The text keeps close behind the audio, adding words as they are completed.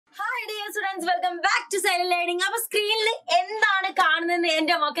students, welcome back to XYLEM Learning. Now, screen le endana kaanunnu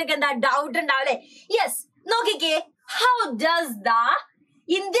ente makkakku endha doubt undavale. Yes, nokkike. How does the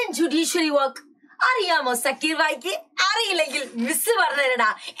Indian judiciary work? അറിയാമോ സക്കീർ ഭായിക്ക്? അറിയില്ലെങ്കിൽ miss പറഞ്ഞുതരടാ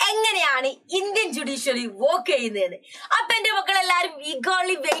എങ്ങനെയാണ് Indian judiciary work ചെയ്യുന്നത്. അപ്പൊ എന്റെ മക്കളെല്ലാരും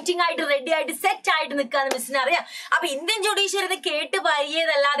eagerly waiting ആയിട്ട് ready ആയിട്ട് set ആയിട്ട് നിൽക്കാന്ന് മിസ്സിന് അറിയാം. അപ്പൊ ഇന്ത്യൻ ജുഡീഷ്യറി കേട്ട്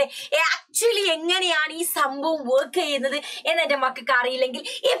പരിചയതല്ലാതെ ആക്ച്വലി എങ്ങനെയാണ് ഈ സംഭവം വർക്ക് ചെയ്യുന്നത് എന്ന് എന്റെ മക്കൾക്ക് അറിയില്ലെങ്കിൽ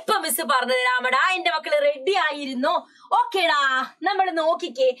ഇപ്പൊ മിസ് പറഞ്ഞു തരാമടാ. എന്റെ മക്കള് റെഡി ആയിരുന്നോ? ഓക്കേടാ, നമ്മൾ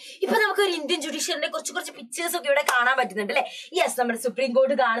നോക്കിക്കേ. ഇപ്പൊ നമുക്ക് ഒരു ഇന്ത്യൻ ജുഡീഷ്യറിന്റെ കുറച്ച് പിക്ചേഴ്സ് ഒക്കെ ഇവിടെ കാണാൻ പറ്റുന്നുണ്ട് അല്ലെ? യെസ്, നമ്മുടെ സുപ്രീം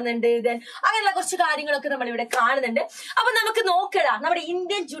കോർട്ട് കാണുന്നുണ്ട്, ദെൻ അങ്ങനെയുള്ള കുറച്ച് കാര്യങ്ങളൊക്കെ നമ്മൾ ഇവിടെ കാണുന്നുണ്ട്. അപ്പൊ നമുക്ക് നോക്കടാ നമ്മുടെ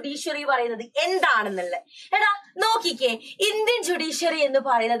ഇന്ത്യൻ ജുഡീഷ്യറി പറയുന്നത് എന്താണെന്നുള്ളത്. എടാ നോക്കിക്കേ, ഇന്ത്യൻ ജുഡീഷ്യറി എന്ന്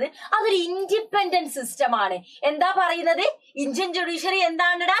പറയുന്നത് അതൊരു ഇൻഡിപെൻഡന്റ് സിസ്റ്റം ആണ്. എന്താ പറയുന്നത്? Indian judiciary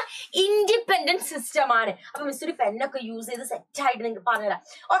എന്താണെടാ? ഇൻഡിപെൻഡന്റ് സിസ്റ്റം ആണ്. അപ്പൊ മിസ് ഒരു പെന്നൊക്കെ യൂസ് ചെയ്ത് സെറ്റ് ആയിട്ട് നിങ്ങൾക്ക് പറഞ്ഞുതരാം.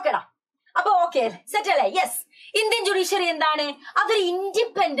 ഓക്കേടാ, അപ്പൊ ഓക്കെ സെറ്റ് അല്ലേ? യെസ്, ഇന്ത്യൻ ജുഡീഷ്യറി എന്താണ്? അതൊരു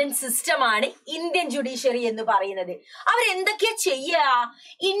ഇൻഡിപെൻഡന്റ് സിസ്റ്റം ആണ് ഇന്ത്യൻ ജുഡീഷ്യറി എന്ന് പറയുന്നത്. അവരെന്തൊക്കെയാ ചെയ്യുക?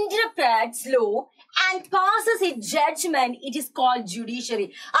 Interprets law and passes it judgement. It is called judiciary.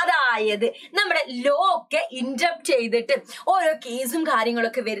 അതായത് നമ്മുടെ ലോ ഒക്കെ ഇന്റർപ്റ്റ് ചെയ്തിട്ട് ഓരോ കേസും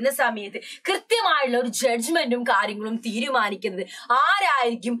കാര്യങ്ങളൊക്കെ വരുന്ന സമയത്ത് കൃത്യമായുള്ള ഒരു ജഡ്ജ്മെന്റും കാര്യങ്ങളും തീരുമാനിക്കുന്നത്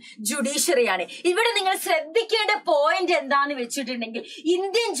ആരായിരിക്കും? ജുഡീഷ്യറിയാണ്. ഇവിടെ നിങ്ങൾ ശ്രദ്ധിക്കേണ്ട പോയിന്റ് എന്താന്ന് വെച്ചിട്ടുണ്ടെങ്കിൽ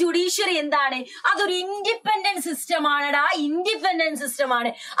ഇന്ത്യൻ ജുഡീഷ്യറി എന്താണ്? അതൊരു ഇൻഡിപെൻഡന്റ് സിസ്റ്റം ആണെടാ, ഇൻഡിപെൻഡന്റ് സിസ്റ്റം ആണ്.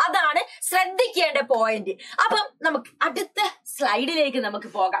 അതാണ് ശ്രദ്ധിക്കേണ്ട പോയിന്റ്. അപ്പം നമുക്ക് അടുത്ത സ്ലൈഡിലേക്ക്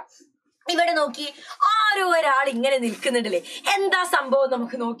നമുക്ക് പോകാം. ഇവിടെ നോക്കി, ആരോ ഒരാൾ ഇങ്ങനെ നിൽക്കുന്നുണ്ടല്ലേ, എന്താ സംഭവം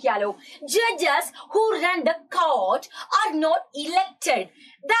നമുക്ക് നോക്കിയാലോ. Judges who run the court are not elected.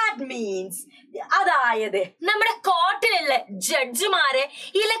 That means, അതായത് നമ്മുടെ കോർട്ടിലുള്ള ജഡ്ജിമാരെ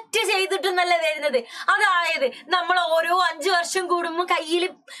ഇലക്ട് ചെയ്തിട്ടൊന്നല്ല വരുന്നത്. അതായത് നമ്മൾ ഓരോ 5 വർഷം കൂടുമ്പോൾ കയ്യിൽ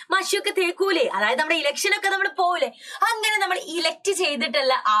മഷിയൊക്കെ തേക്കൂലേ, അതായത് നമ്മുടെ ഇലക്ഷനൊക്കെ നമ്മൾ പോകൂലേ, അങ്ങനെ നമ്മൾ ഇലക്ട്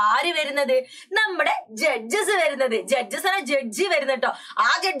ചെയ്തിട്ടല്ല ആര് വരുന്നത്? നമ്മുടെ ജഡ്ജസ് വരുന്നത്. ജഡ്ജസ് അല്ല, ജഡ്ജി വരുന്നത് കേട്ടോ. ആ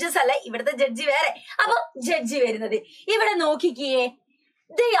ജഡ്ജസ് അല്ല, ഇവിടുത്തെ ജഡ്ജി വേറെ. അപ്പൊ ജഡ്ജി വരുന്നത് ഇവിടെ നോക്കിക്കേ,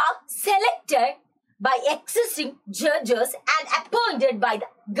 they are selected by existing judges and appointed by the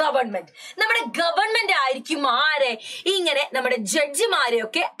government. നമ്മുടെ ഗവൺമെന്റ് ആയിരിക്കും ആരെ ഇങ്ങനെ നമ്മുടെ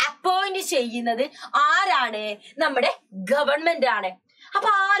ജഡ്ജിമാരെയൊക്കെ അപ്പോയിന്റ് ചെയ്യുന്നത്. ആരാണ്? നമ്മുടെ ഗവൺമെന്റ് ആണ്. അപ്പൊ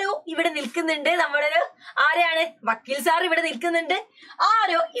ആരോ ഇവിടെ നിൽക്കുന്നുണ്ട്. നമ്മുടെ ആരെയാണ്? വക്കീൽ സാർ ഇവിടെ നിൽക്കുന്നുണ്ട്.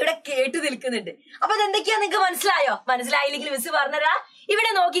 ആരോ ഇവിടെ കേട്ടു നിൽക്കുന്നുണ്ട്. അപ്പൊ അതെന്തൊക്കെയാ നിങ്ങൾക്ക് മനസ്സിലായോ? മനസ്സിലായില്ലെങ്കിൽ മിസ് പറഞ്ഞുതരാ.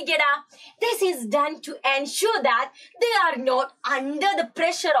 ഇവിടെ നോക്കിക്കേടാ, this is done to ensure that they are not under the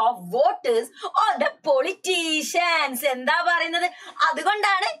pressure of voters or the politicians. എന്താ പറയുന്നത്?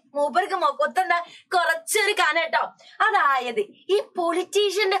 അതുകൊണ്ടാണ് മൂപ്പർക്ക് മൊത്തം കുറച്ചൊരു കന കേട്ടോ. അതായത് ഈ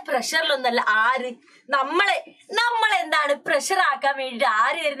പൊളിറ്റീഷ്യന്റെ പ്രഷറിലൊന്നല്ല ആര്, നമ്മളെന്താണ് പ്രഷർ ആക്കാൻ വേണ്ടിട്ട്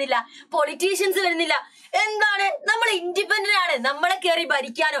ആര് വരുന്നില്ല? പൊളിറ്റീഷ്യൻസ് വരുന്നില്ല. എന്താണ്? നമ്മൾ ഇൻഡിപെൻഡന്റ് ആണ്. നമ്മളെ കയറി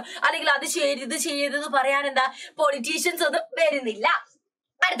ഭരിക്കാനോ അല്ലെങ്കിൽ അത് ചെയ്യരുത് ഇത് ചെയ്യരുതെന്ന് പറയാൻ എന്താ പൊളിറ്റീഷ്യൻസ് ഒന്നും വരുന്നില്ല.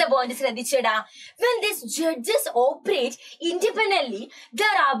 അടുത്ത point ശ്രദ്ധിച്ചേടാ. when these judges operate independently,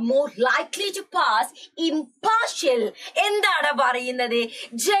 they are more likely to pass impartial. എന്താണ് പറയുന്നത്?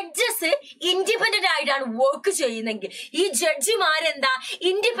 ജഡ്ജസ് ഇൻഡിപെൻഡന്റ് ആയിട്ടാണ് വർക്ക് ചെയ്യുന്നെങ്കിൽ, ഈ ജഡ്ജിമാരെന്താ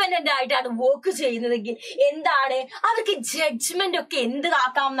ഇൻഡിപെൻഡന്റ് ആയിട്ടാണ് വർക്ക് ചെയ്യുന്നതെങ്കിൽ എന്താണ് അവർക്ക് ജഡ്ജ്മെന്റ് ഒക്കെ എന്ത്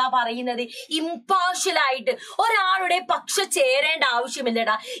ആക്കാം എന്നാ പറയുന്നത്? ഇംപാർഷ്യൽ ആയിട്ട്. ഒരാളുടെ പക്ഷം ചേരേണ്ട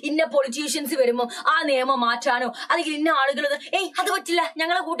ആവശ്യമില്ലടാ. ഇന്ന പൊളിറ്റീഷ്യൻസ് വരുമ്പോ ആ നിയമം മാറ്റാനോ അല്ലെങ്കിൽ ഇന്ന ആളുകൾ അത് പറ്റില്ല,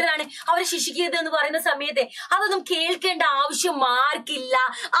 ഞങ്ങളെ കൂട്ടരാണ്, അവരെ ശിക്ഷിക്കരുത് എന്ന് പറയുന്ന സമയത്ത് അതൊന്നും കേൾക്കേണ്ട ആവശ്യം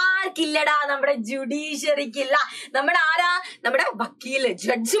ആർക്കില്ലടാ? നമ്മുടെ ജുഡീഷ്യറിക്കില്ല. നമ്മുടെ ആരാ? നമ്മുടെ വക്കീല്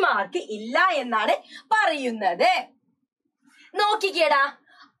ജഡ്ജിമാർക്ക് ഇല്ല എന്നാണ് പറയുന്നത്. നോക്കിക്കേടാ,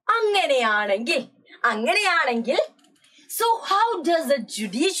 അങ്ങനെയാണെങ്കിൽ so how does the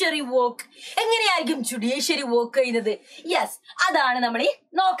judiciary work? എങ്ങനെയായിരിക്കും ജുഡീഷ്യറി വർക്ക് ചെയ്യുന്നത്? യെസ്, അതാണ് നമ്മൾ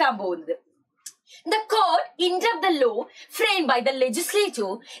നോക്കാൻ പോകുന്നത്. The court interpret the law framed by the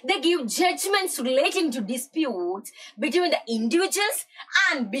legislature. They give judgments relating to disputes between the individuals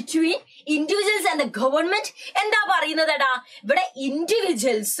and between individuals and the government. എന്താ പറയുന്നതടാ? ഇവിടെ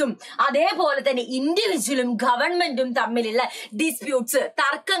ഇൻഡിവിജ്വൽസും അതേപോലെ തന്നെ ഇൻഡിവിജ്വലും ഗവൺമെന്റും തമ്മിലുള്ള ഡിസ്പ്യൂട്ട്സ്,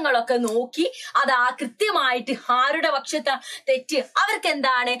 തർക്കങ്ങളൊക്കെ നോക്കി അത് കൃത്യമായിട്ട് ആരുടെ പക്ഷത്തെ തെറ്റ് അവർക്ക്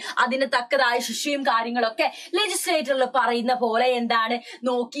എന്താണ് അതിന് തക്കതായ ശിക്ഷയും കാര്യങ്ങളൊക്കെ ലെജിസ്ലേറ്ററിൽ പറയുന്ന പോലെ എന്താണ്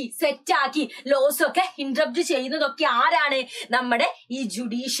നോക്കി സെറ്റാക്കി ലോസ് ലോസ് ഒക്കെ ഇന്ററപ്റ്റ് ചെയ്യുന്നതൊക്കെ ആരാണ്? നമ്മുടെ ഈ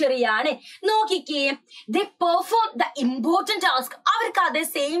ജുഡീഷ്യറി ആണ്. നോക്കിക്കേ, ദേ പെർഫോം ദ ഇമ്പോർട്ടന്റ് ടാസ്ക്. അവർക്ക് അതേ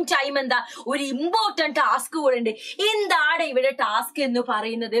സെയിം ടൈം എന്താ ഒരു ഇമ്പോർട്ടന്റ് ടാസ്ക് കൂടെ ഉണ്ട്. എന്താണ് ഇവിടെ ടാസ്ക് എന്ന്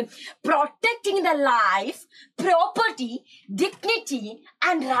പറയുന്നത്? Protecting the life, property, dignity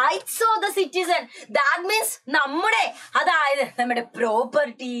and rights of the citizen. That means അതായത് നമ്മുടെ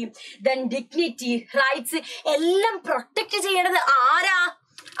പ്രോപ്പർട്ടി, ദെൻ ഡിഗ്നിറ്റി, റൈറ്റ്സ് എല്ലാം പ്രൊട്ടക്ട് ചെയ്യണത് ആരാ?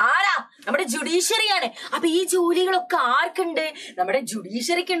 നമ്മുടെ ജുഡീഷ്യറിയാണ്. അപ്പൊ ഈ ജോലികളൊക്കെ ആർക്കുണ്ട്? നമ്മുടെ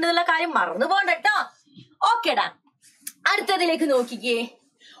ജുഡീഷ്യറിക്ക് ഉണ്ട് എന്നുള്ള കാര്യം മറന്നു പോകണ്ട കേട്ടോ. ഓക്കേടാ, അടുത്തതിലേക്ക് നോക്കിക്കേ.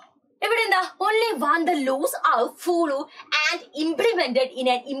 ഇവിടെ എന്താ? only when the laws are followed and implemented in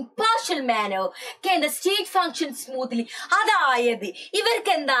an impartial manner can the state function smoothly. അതായത്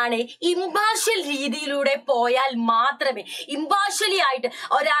ഇവർക്ക് എന്താണ്? ഇമ്പാർഷ്യൽ രീതിയിലൂടെ പോയാൽ മാത്രമേ, ഇമ്പാർഷ്യലി ആയിട്ട്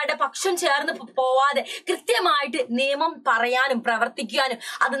ഒരാളുടെ പക്ഷം ചേർന്ന് പോവാതെ കൃത്യമായിട്ട് നിയമം പറയാനും പ്രവർത്തിക്കാനും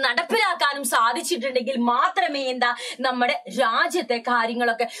അത് നടപ്പിലാക്കാനും സാധിച്ചിട്ടുണ്ടെങ്കിൽ മാത്രമേ എന്താ നമ്മുടെ രാജ്യത്തെ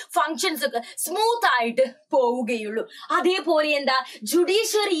കാര്യങ്ങളൊക്കെ ഫങ്ഷൻസ് ഒക്കെ സ്മൂത്ത് ആയിട്ട് പോവുകയുള്ളൂ. അതേപോലെ എന്താ?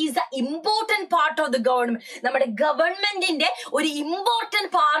 Judiciary is the important part of the government. നമ്മുടെ ഗവൺമെന്റിന്റെ ഒരു ഇമ്പോർട്ടന്റ്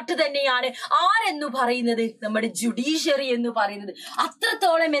പാർട്ട് തന്നെയാണ് ആരെന്ന് പറയുന്നത്? നമ്മുടെ ജുഡീഷ്യറി എന്ന് പറയുന്നത്.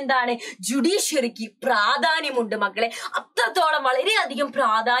 അത്രത്തോളം എന്താണ് ജുഡീഷ്യറിക്ക് പ്രാധാന്യമുണ്ട് മക്കളെ. അത്രത്തോളം വളരെയധികം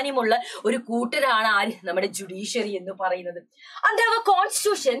പ്രാധാന്യമുള്ള ഒരു കൂട്ടരാണ് ആര്? നമ്മുടെ ജുഡീഷ്യറി എന്ന് പറയുന്നത്. Under our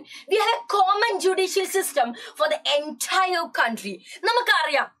constitution we have A common judicial system for the entire country.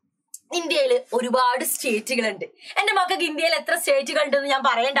 നമുക്കറിയാം ഇന്ത്യയിൽ ഒരുപാട് സ്റ്റേറ്റുകളുണ്ട്. എന്റെ മക്കൾക്ക് ഇന്ത്യയിൽ എത്ര സ്റ്റേറ്റുകൾ ഉണ്ടെന്ന് ഞാൻ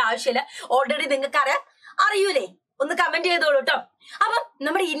പറയേണ്ട ആവശ്യമില്ല, ഓൾറെഡി നിങ്ങൾക്ക് അറിയൂലേ? ഒന്ന് കമന്റ് ചെയ്തോളൂ കേട്ടോ. അപ്പൊ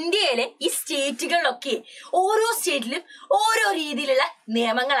നമ്മുടെ ഇന്ത്യയിലെ ഈ സ്റ്റേറ്റുകളിലൊക്കെ ഓരോ സ്റ്റേറ്റിലും ഓരോ രീതിയിലുള്ള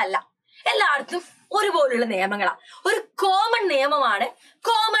നിയമങ്ങളല്ല, എല്ലായിടത്തും ഒരുപോലുള്ള നിയമങ്ങളാണ്. ഒരു കോമൺ നിയമമാണ്,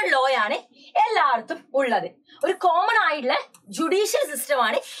 കോമൺ ലോ ആണ് എല്ലായിടത്തും ഉള്ളത്. ഒരു കോമൺ ആയിട്ടുള്ള ജുഡീഷ്യൽ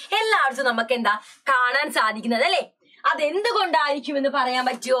സിസ്റ്റമാണ് എല്ലായിടത്തും നമുക്ക് എന്താ കാണാൻ സാധിക്കുന്നത് അല്ലെ? അതെന്തുകൊണ്ടായിരിക്കും എന്ന് പറയാൻ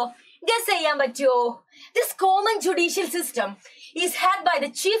പറ്റുമോ? ഗസ് ചെയ്യാൻ പറ്റുമോ? This common judicial system is held by the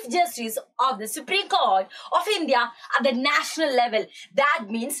Chief Justice of the Supreme Court of India at the national level. That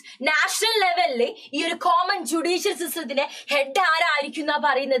means national level ഈ ഒരു കോമൺ ജുഡീഷ്യൽ സിസ്റ്റത്തിന്റെ ഹെഡ് ആരായിരിക്കും എന്നാ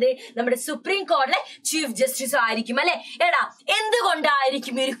പറയുന്നത്? നമ്മുടെ സുപ്രീം കോടതിയിലെ ചീഫ് ജസ്റ്റിസ് ആയിരിക്കും അല്ലെ? എടാ,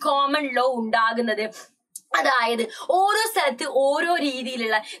 എന്തുകൊണ്ടായിരിക്കും ഈ ഒരു കോമൺ ലോ ഉണ്ടാകുന്നത്? അതായത് ഓരോ സ്ഥലത്ത് ഓരോ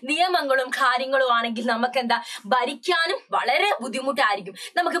രീതിയിലുള്ള നിയമങ്ങളും കാര്യങ്ങളും ആണെങ്കിൽ നമുക്ക് എന്താ ഭരിക്കാനും വളരെ ബുദ്ധിമുട്ടായിരിക്കും.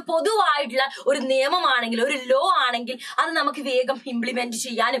 നമുക്ക് പൊതുവായിട്ടുള്ള ഒരു നിയമമാണെങ്കിൽ, ഒരു ലോ ആണെങ്കിൽ അത് നമുക്ക് വേഗം ഇംപ്ലിമെന്റ്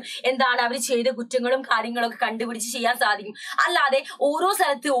ചെയ്യാനും എന്താണ് അവർ ചെയ്ത കുറ്റങ്ങളും കാര്യങ്ങളൊക്കെ കണ്ടുപിടിച്ച് ചെയ്യാൻ സാധിക്കും. അല്ലാതെ ഓരോ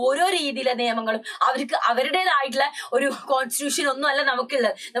സ്ഥലത്ത് ഓരോ രീതിയിലുള്ള നിയമങ്ങളും അവർക്ക് അവരുടേതായിട്ടുള്ള ഒരു കോൺസ്റ്റിറ്റ്യൂഷൻ ഒന്നും അല്ല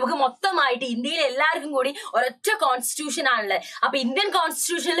നമുക്കുള്ളത്. നമുക്ക് മൊത്തമായിട്ട് ഇന്ത്യയിൽ എല്ലാവർക്കും കൂടി ഒരൊറ്റ കോൺസ്റ്റിറ്റ്യൂഷൻ ആണുള്ളത്. അപ്പൊ ഇന്ത്യൻ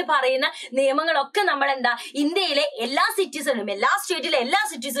കോൺസ്റ്റിറ്റ്യൂഷനിൽ പറയുന്ന നിയമങ്ങളൊക്കെ നമ്മൾ എന്താ ഇന്ത്യയിലെ എല്ലാ സിറ്റിസണും, എല്ലാ സ്റ്റേറ്റിലെ എല്ലാ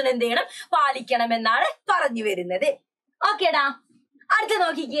സിറ്റിസണും എന്ത് ചെയ്യണം? പാലിക്കണം എന്നാണ് പറഞ്ഞു വരുന്നത്. ഓക്കേടാ, അടുത്ത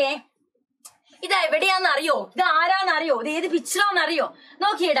നോക്കിക്കേ. ഇത് എവിടെയാന്നറിയോ? ഇത് ആരാന്നറിയോ? ഇത് ഏത് പിക്ചറാന്നറിയോ?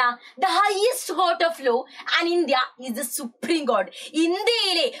 നോക്കിയടാ, the highest court of law and India is the supreme കോടതി.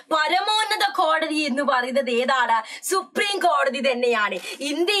 ഇന്ത്യയിലെ പരമോന്നത കോടതി എന്ന് പറയുന്നത് ഏതാണ്? സുപ്രീം കോടതി തന്നെയാണ്.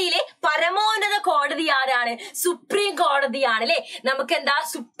 ഇന്ത്യയിലെ പരമോന്നത കോടതി ആരാണ്? സുപ്രീം കോടതിയാണ് അല്ലെ? നമുക്ക് എന്താ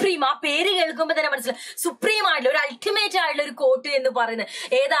സുപ്രീം, ആ പേര് കേൾക്കുമ്പോ തന്നെ മനസ്സിലാവും. സുപ്രീം ആയിട്ടുള്ള ഒരു അൾട്ടിമേറ്റ് ആയിട്ടുള്ള ഒരു കോർട്ട് എന്ന് പറയുന്നത്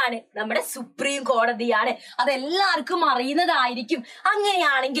ഏതാണ്? നമ്മുടെ സുപ്രീം കോടതിയാണ്. അതെല്ലാവർക്കും അറിയുന്നതായിരിക്കും.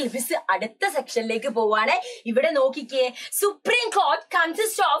 അങ്ങനെയാണെങ്കിൽ മിസ് അടുത്ത സെക്ഷനിലേക്ക് പോവാണ്. ഇവിടെ നോക്കിക്കേ, supreme court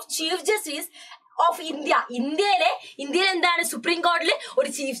consist of chief justice of India. ഇന്ത്യയിൽ എന്താണ്? സുപ്രീം കോടതിയിൽ ഒരു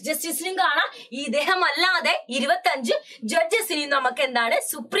ചീഫ് ജസ്റ്റിസിനും കാണാം. ഇദ്ദേഹം അല്ലാതെ 25 ജഡ്ജസിനെയും നമുക്ക് എന്താണ്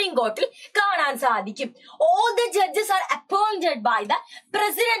സുപ്രീം കോർട്ടിൽ കാണാൻ സാധിക്കും. All the judges are appointed by the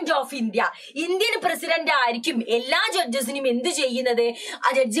president of India. Indian president ആയിരിക്കും എല്ലാ ജഡ്ജസിനും എന്ത് ചെയ്യുന്നത്? ആ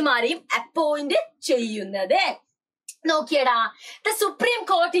ജഡ്ജിമാരെയും അപ്പോയിന്റ് ചെയ്യുന്നത്. നോക്കിയടാ, the supreme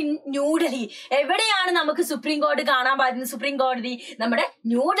court in New Delhi. എവിടെയാണ് നമുക്ക് സുപ്രീം കോടതി കാണാൻ പറ്റുന്നത്? സുപ്രീം കോടതി നമ്മുടെ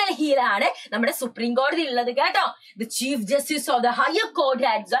ന്യൂഡൽഹിയിലാണ് നമ്മുടെ സുപ്രീം കോടതി ഉള്ളത് കേട്ടോ. The chief justice of the higher court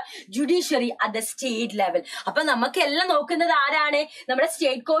has the judiciary at the state level. അപ്പൊ നമുക്ക് എല്ലാം നോക്കുന്നത് ആരാണ്? നമ്മുടെ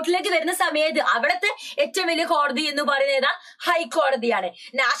സ്റ്റേറ്റ് കോർട്ടിലേക്ക് വരുന്ന സമയത്ത് അവിടുത്തെ ഏറ്റവും വലിയ കോടതി എന്ന് പറയുന്നത് ഏതാ? ഹൈക്കോടതിയാണ്.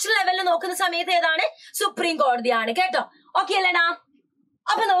 നാഷണൽ ലെവലിൽ നോക്കുന്ന സമയത്ത് ഏതാണ്? സുപ്രീം കോടതിയാണ് കേട്ടോ. ഓക്കെ അല്ലേടാ?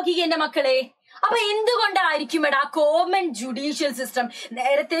 അപ്പൊ നോക്കിക്കേ എന്റെ മക്കളെ, അപ്പൊ എന്തുകൊണ്ടായിരിക്കും എടാ കോമൺ ജുഡീഷ്യൽ സിസ്റ്റം?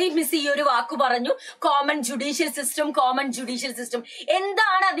 നേരത്തെ മിസ് ഈ ഒരു വാക്ക് പറഞ്ഞു, common judicial system, common judicial system.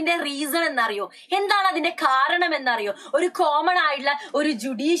 എന്താണ് അതിന്റെ റീസൺ എന്നറിയോ? എന്താണ് അതിന്റെ കാരണം എന്നറിയോ? ഒരു കോമൺ ആയിട്ടുള്ള ഒരു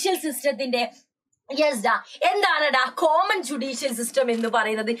ജുഡീഷ്യൽ സിസ്റ്റത്തിന്റെ യെസ് ഡാ, എന്താണടാ കോമൺ ജുഡീഷ്യൽ സിസ്റ്റം എന്ന്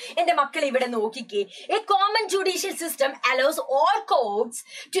പറയുന്നത്? എന്റെ മക്കൾ ഇവിടെ നോക്കിക്കേ. A common judicial system allows all courts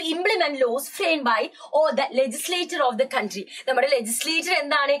to implement loss frame by or the legislature of the country. നമ്മുടെ ലെജിസ്ലേച്ചർ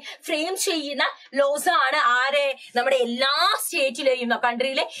എന്താണ്? ഫ്രെയിം ചെയ്യുന്ന ലോസ് ആണ് ആരെ? നമ്മുടെ എല്ലാ സ്റ്റേറ്റിലെയും,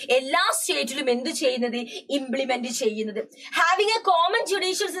 കൺട്രിയിലെ എല്ലാ സ്റ്റേറ്റിലും എന്ത് ചെയ്യുന്നത്? ഇംപ്ലിമെന്റ് ചെയ്യുന്നത്. Having A common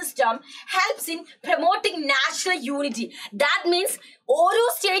judicial system helps in promoting national unity. That means ഓരോ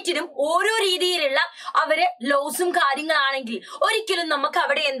സ്റ്റേറ്റിനും ഓരോ രീതിയിലുള്ള അവര് ലോസും കാര്യങ്ങളാണെങ്കിൽ ഒരിക്കലും നമുക്ക്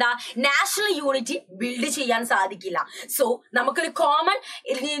അവിടെ എന്താ നാഷണൽ യൂണിറ്റി ബിൽഡ് ചെയ്യാൻ സാധിക്കില്ല. സോ നമുക്കൊരു കോമൺ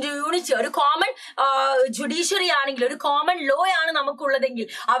യൂണിറ്റി, ഒരു കോമൺ ജുഡീഷ്യറി ആണെങ്കിൽ, ഒരു കോമൺ ലോ ആണ് നമുക്കുള്ളതെങ്കിൽ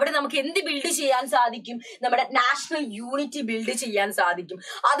അവിടെ നമുക്ക് എന്ത് ബിൽഡ് ചെയ്യാൻ സാധിക്കും? നമ്മുടെ നാഷണൽ യൂണിറ്റി ബിൽഡ് ചെയ്യാൻ സാധിക്കും.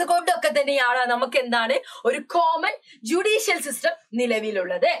 അതുകൊണ്ടൊക്കെ തന്നെയാണ് നമുക്ക് എന്താണ് ഒരു കോമൺ ജുഡീഷ്യൽ സിസ്റ്റം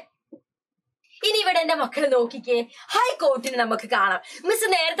നിലവിലുള്ളത്. ഇനി ഇവിടെ എന്റെ മക്കൾ നോക്കിക്കേ, ഹൈക്കോർട്ടിന് നമുക്ക് കാണാം. മിസ്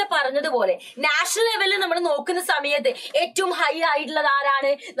നേരത്തെ പറഞ്ഞതുപോലെ നാഷണൽ ലെവലിൽ നമ്മൾ നോക്കുന്ന സമയത്ത് ഏറ്റവും ഹൈ ആയിട്ടുള്ളത്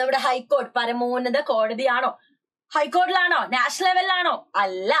ആരാണ്? നമ്മുടെ ഹൈക്കോർട്ട്, പരമോന്നത കോടതിയാണോ? ഹൈക്കോർട്ടിലാണോ? നാഷണൽ ലെവലിലാണോ?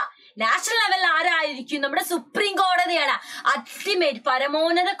 അല്ല. നാഷണൽ ലെവലിൽ ആരായിരിക്കും? നമ്മുടെ സുപ്രീം കോടതിയാണ് അൾട്ടിമേറ്റ്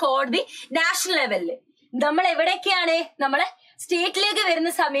പരമോന്നത കോടതി. നാഷണൽ ലെവലില് നമ്മൾ എവിടെയൊക്കെയാണ്? നമ്മളെ സ്റ്റേറ്റിലേക്ക് വരുന്ന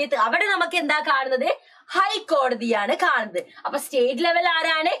സമയത്ത് അവിടെ നമുക്ക് എന്താ കാണുന്നത്? ഹൈക്കോടതിയാണ് കാണുന്നത്. അപ്പൊ സ്റ്റേറ്റ് ലെവൽ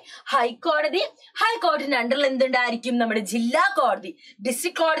ആരാണ്? ഹൈക്കോടതി. ഹൈക്കോടതിന്റെ അണ്ടറിൽ എന്തുണ്ടായിരിക്കും? നമ്മുടെ ജില്ലാ കോടതി,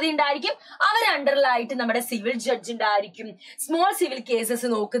 ഡിസ്ട്രിക്ട് കോടതി ഉണ്ടായിരിക്കും. അവരുടെ അണ്ടറിലായിട്ട് നമ്മുടെ സിവിൽ ജഡ്ജ് ഉണ്ടായിരിക്കും. സ്മോൾ സിവിൽ കേസസ്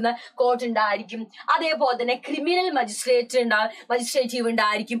നോക്കുന്ന കോർട്ട് ഉണ്ടായിരിക്കും. അതേപോലെ തന്നെ ക്രിമിനൽ മജിസ്ട്രേറ്റീവ്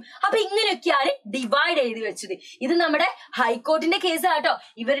ഉണ്ടായിരിക്കും. അപ്പൊ ഇങ്ങനെയൊക്കെയാണ് ഡിവൈഡ് ചെയ്ത് വെച്ചത്. ഇത് നമ്മുടെ ഹൈക്കോർട്ടിന്റെ കേസ് ആട്ടോ.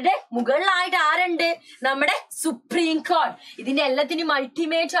 ഇവരുടെ മുകളിലായിട്ട് ആരുണ്ട്? നമ്മുടെ സുപ്രീം കോർട്ട്. ഇതിന്റെ എല്ലാത്തിനും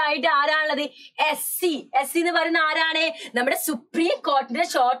അൾട്ടിമേറ്റ് ആയിട്ട് ആരാണുള്ളത്? SC എന്ന് പറയുന്ന ആരാണ്? നമ്മുടെ സുപ്രീം കോർട്ടിന്റെ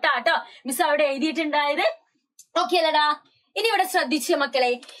ഷോർട്ട് ആട്ടോ. മിസ് അവിടെ എഴുതിയിട്ടുണ്ടായത്. ഓക്കെ അല്ലടാ? ഇനി ഇവിടെ ശ്രദ്ധിച്ച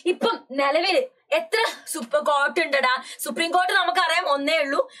മക്കളെ, ഇപ്പം നിലവില് എത്ര കോർട്ട് ഉണ്ടടാ? സുപ്രീം കോർട്ട് നമുക്കറിയാം ഒന്നേ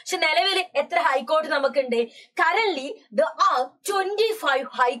ഉള്ളൂ. പക്ഷെ നിലവില് എത്ര ഹൈക്കോർട്ട് നമുക്കുണ്ട്? Currently there are 25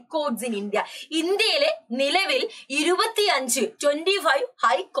 high courts in India. ഇന്ത്യയിലെ നിലവിൽ 25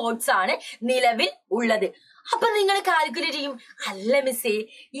 ഹൈക്കോർട്ട്സ് ആണ് നിലവിൽ ഉള്ളത്. അപ്പൊ നിങ്ങൾ കാൽക്കുലേറ്റ് ചെയ്യും, അല്ല മിസ്സേ,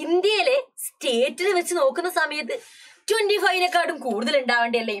 ഇന്ത്യയിലെ സ്റ്റേറ്റിൽ വെച്ച് നോക്കുന്ന സമയത്ത് 25നെക്കാട്ടും കൂടുതൽ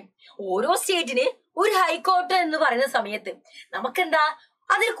ഉണ്ടാവേണ്ടല്ലേ? ഓരോ സ്റ്റേറ്റിന് ഒരു ഹൈക്കോർട്ട് എന്ന് പറയുന്ന സമയത്ത് നമുക്കെന്താ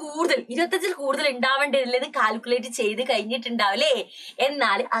അതിൽ കൂടുതൽ 25ൽ കൂടുതൽ ഉണ്ടാവേണ്ടതില്ലെന്ന് കാൽക്കുലേറ്റ് ചെയ്ത് കഴിഞ്ഞിട്ടുണ്ടാവില്ലേ?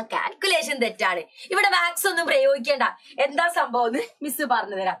 എന്നാൽ ആ കാൽക്കുലേഷൻ തെറ്റാണ്. ഇവിടെ മാത്സ് ഒന്നും പ്രയോഗിക്കേണ്ട. എന്താ സംഭവം എന്ന് മിസ്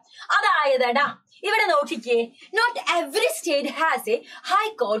പറഞ്ഞു തരാം. അതായതടാ, ഇവിടെ നോക്കിക്കേ, not every state has A high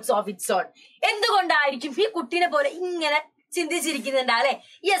കോർട്ട്സ് of its on. എന്തുകൊണ്ടായിരിക്കും ഈ കുട്ടീനെ പോലെ ഇങ്ങനെ ചിന്തിച്ചിരിക്കുന്നുണ്ടാ അല്ലെ?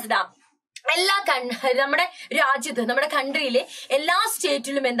 യെസ് ഡാ, എല്ലാ നമ്മുടെ രാജ്യത്ത്, നമ്മുടെ കൺട്രിയിലെ എല്ലാ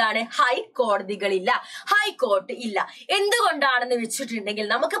സ്റ്റേറ്റിലും എന്താണ്? ഹൈക്കോടതികളില്ല, ഹൈക്കോർട്ട് ഇല്ല. എന്തുകൊണ്ടാണെന്ന് വെച്ചിട്ടുണ്ടെങ്കിൽ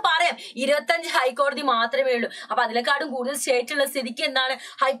നമുക്ക് പറയാം 25 ഹൈക്കോടതി മാത്രമേ ഉള്ളൂ. അപ്പൊ അതിനെക്കാട്ടും കൂടുതൽ സ്റ്റേറ്റുള്ള സ്ഥിതിക്ക് എന്താണ്?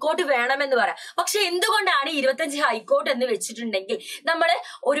 ഹൈക്കോർട്ട് വേണമെന്ന് പറയാം. പക്ഷെ എന്തുകൊണ്ടാണ് 25 ഹൈക്കോർട്ട് എന്ന് വെച്ചിട്ടുണ്ടെങ്കിൽ നമ്മള്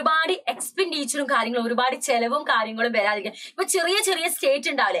ഒരുപാട് എക്സ്പെൻഡിച്ചറും കാര്യങ്ങളും ഒരുപാട് ചെലവും കാര്യങ്ങളും വരാതിരിക്കും. ഇപ്പൊ ചെറിയ ചെറിയ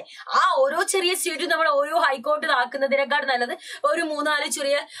സ്റ്റേറ്റ് ഉണ്ടാവില്ലേ? ആ ഓരോ ചെറിയ സ്റ്റേറ്റും നമ്മൾ ഓരോ ഹൈക്കോർട്ട് ആക്കുന്നതിനേക്കാൾ നല്ലത് ഒരു 3-4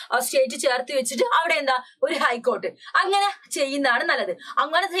 ചെറിയ സ്റ്റേറ്റ് ചേർത്ത് വെച്ചിട്ട് അവിടെ എന്താ ഒരു ഹൈക്കോർട്ട് അങ്ങനെ ചെയ്യുന്നതാണ് നല്ലത്.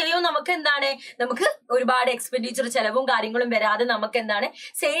 അങ്ങനെ ചെയ്യുമ്പോൾ നമുക്ക് എന്താണ്? നമുക്ക് ഒരുപാട് എക്സ്പെൻഡിച്ചർ ചെലവും കാര്യങ്ങളും വരാതെ നമുക്ക് എന്താണ്?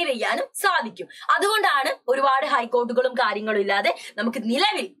 സേവ് ചെയ്യാനും സാധിക്കും. അതുകൊണ്ടാണ് ഒരുപാട് ഹൈക്കോർട്ടുകളും കാര്യങ്ങളും ഇല്ലാതെ നമുക്ക്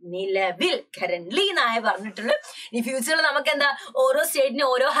നിലവിൽ കറന്റ്ലി നായ പറഞ്ഞിട്ടുള്ളൂ. ഇനി ഫ്യൂച്ചറിൽ നമുക്ക് എന്താ ഓരോ സ്റ്റേറ്റിനും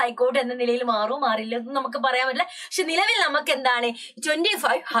ഓരോ ഹൈക്കോർട്ട് എന്ന നിലയിൽ മാറില്ല എന്ന് നമുക്ക് പറയാൻ പറ്റില്ല. പക്ഷെ നിലവിൽ നമുക്ക് എന്താണ്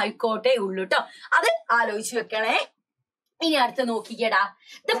 25 ഹൈക്കോർട്ടേ ഉള്ളൂ കേട്ടോ. അത് ആലോചിച്ച് വെക്കണേ. ഇനി അടുത്ത് നോക്കിക്കേടാ,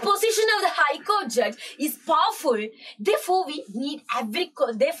 the position of the high court judge is powerful, therefore need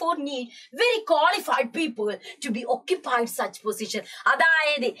very qualified people to be occupied such position.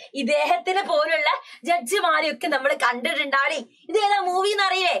 അതായത് ഇദ്ദേഹത്തിനെ പോലുള്ള ജഡ്ജിമാരെയൊക്കെ നമ്മൾ കണ്ടിട്ടുണ്ടാവേ. ഇത് ഏതാ മൂവി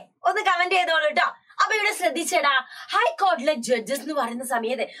എന്നറിയില്ലേ? ഒന്ന് കമന്റ് ചെയ്തോളൂ കേട്ടോ. അപ്പൊ ഇവിടെ ശ്രദ്ധിച്ചേടാ, ഹൈക്കോർട്ടിലെ ജഡ്ജസ് എന്ന് പറയുന്ന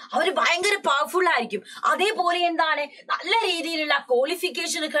സമയത്ത് അവര് ഭയങ്കര പവർഫുൾ ആയിരിക്കും. അതേപോലെ എന്താണ്? നല്ല രീതിയിലുള്ള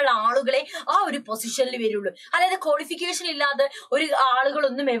ക്വാളിഫിക്കേഷൻ ഒക്കെ ഉള്ള ആളുകളെ ആ ഒരു പൊസിഷനിൽ വരുള്ളൂ. അതായത് ക്വാളിഫിക്കേഷൻ ഇല്ലാതെ ഒരു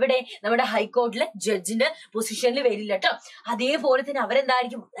ആളുകളൊന്നും എവിടെ നമ്മുടെ ഹൈക്കോർട്ടിലെ ജഡ്ജിന്റെ പൊസിഷനിൽ വരില്ല കേട്ടോ. അതേപോലെ തന്നെ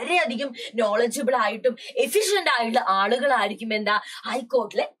അവരെന്തായിരിക്കും? വളരെയധികം നോളജബിൾ ആയിട്ടും എഫിഷ്യന്റ് ആയിട്ടുള്ള ആളുകളായിരിക്കും എന്താ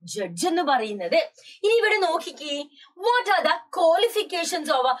ഹൈക്കോർട്ടിലെ ജഡ്ജ് എന്ന് പറയുന്നത്. ഇനി ഇവിടെ നോക്കിക്കേ, what are the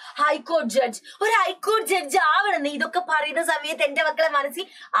qualifications of high court judge? ഒരു ഹൈക്കോർട്ട് ജഡ്ജ് ആവണമെന്ന് ഇതൊക്കെ പറയുന്ന സമയത്ത് എന്റെ മക്കളെ മനസ്സിൽ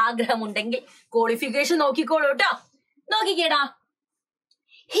ആഗ്രഹമുണ്ടെങ്കിൽ ക്വാളിഫിക്കേഷൻ നോക്കിക്കോളൂ കേട്ടോ. നോക്കിക്കേടാ,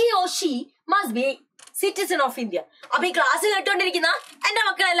 he or she must be citizen of India. അപ്പൊ ഈ ക്ലാസ് കേട്ടോണ്ടിരിക്കുന്ന എന്റെ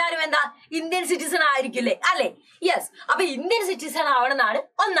മക്കൾ എല്ലാവരും എന്താ? Indian citizen ആയിരിക്കില്ലേ? അല്ലെ? യെസ്. അപ്പൊ ഇന്ത്യൻ സിറ്റിസൺ ആവണമെന്നാണ്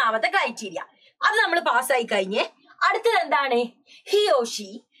ഒന്നാമത്തെ ക്രൈറ്റീരിയ. അത് നമ്മൾ പാസ്സായി കഴിഞ്ഞേ. അടുത്തത് എന്താണ്? He or she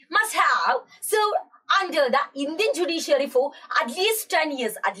must have served under the Indian judiciary for at least 10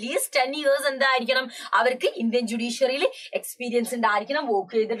 years. At least 10 years എന്തായിരിക്കണം അവർക്ക് ഇന്ത്യൻ ജുഡീഷ്യറിയിൽ എക്സ്പീരിയൻസ് ഉണ്ടായിരിക്കണം,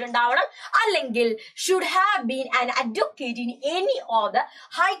 വർക്ക് ചെയ്തിട്ടുണ്ടാവണം. അല്ലെങ്കിൽ should have been an advocate in any of the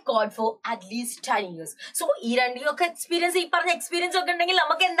high court for at least 10 years. So ഈ രണ്ടിലൊക്കെ experience, ഈ പറഞ്ഞ experience ഒക്കെ ഉണ്ടെങ്കിൽ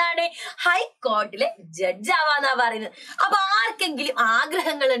നമുക്ക് എന്താണ് ഹൈ കോർട്ടിലെ ജഡ്ജ് ആവാന്നാ പറയുന്നത്. അപ്പൊ ആർക്കെങ്കിലും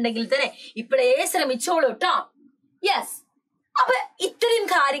ആഗ്രഹങ്ങൾ ഉണ്ടെങ്കിൽ തന്നെ ഇപ്പോഴേ ശ്രമിച്ചോളൂ കേട്ടോ. യെസ്, അപ്പൊ ഇത്രയും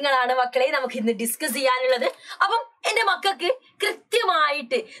കാര്യങ്ങളാണ് മക്കളെ നമുക്ക് ഇന്ന് ഡിസ്കസ് ചെയ്യാനുള്ളത്. അപ്പം എന്റെ മക്കൾക്ക്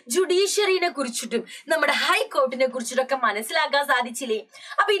കൃത്യമായിട്ട് ജുഡീഷ്യറിനെ കുറിച്ചിട്ടും നമ്മുടെ ഹൈക്കോർട്ടിനെ കുറിച്ചിട്ടൊക്കെ മനസ്സിലാക്കാൻ സാധിച്ചില്ലേ?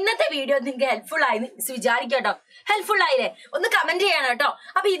 അപ്പൊ ഇന്നത്തെ വീഡിയോ നിങ്ങൾക്ക് ഹെൽപ്ഫുൾ ആയി വിചാരിക്കട്ടോ. ഹെൽപ്ഫുൾ ആയില്ലേ? ഒന്ന് കമന്റ് ചെയ്യണം കേട്ടോ.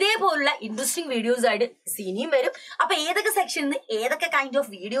 അപ്പൊ ഇതേപോലുള്ള ഇൻട്രസ്റ്റിംഗ് വീഡിയോസ് ആയിട്ട് സിനിയും വരും. അപ്പൊ ഏതൊക്കെ സെക്ഷനിൽ ഏതൊക്കെ കൈൻഡ്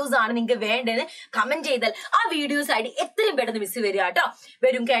ഓഫ് വീഡിയോസ് ആണ് നിങ്ങൾക്ക് വേണ്ടതെന്ന് കമന്റ് ചെയ്താൽ ആ വീഡിയോസ് ആയിട്ട് എത്രയും പെട്ടെന്ന് മിസ്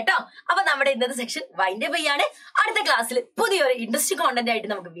വരും കേട്ടോ. അപ്പൊ നമ്മുടെ ഇന്നത്തെ സെക്ഷൻ വൈൻഡപ്പ് ചെയ്യാണ്. അടുത്ത ക്ലാസ്സിൽ പുതിയൊരു ഇൻട്രസ്റ്റിംഗ് കോണ്ടന്റ് ആയിട്ട്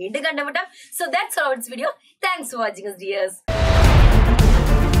നമുക്ക് വീണ്ടും കണ്ടുമുട്ടാം. So that's all for this video. Thanks for watching us, dears.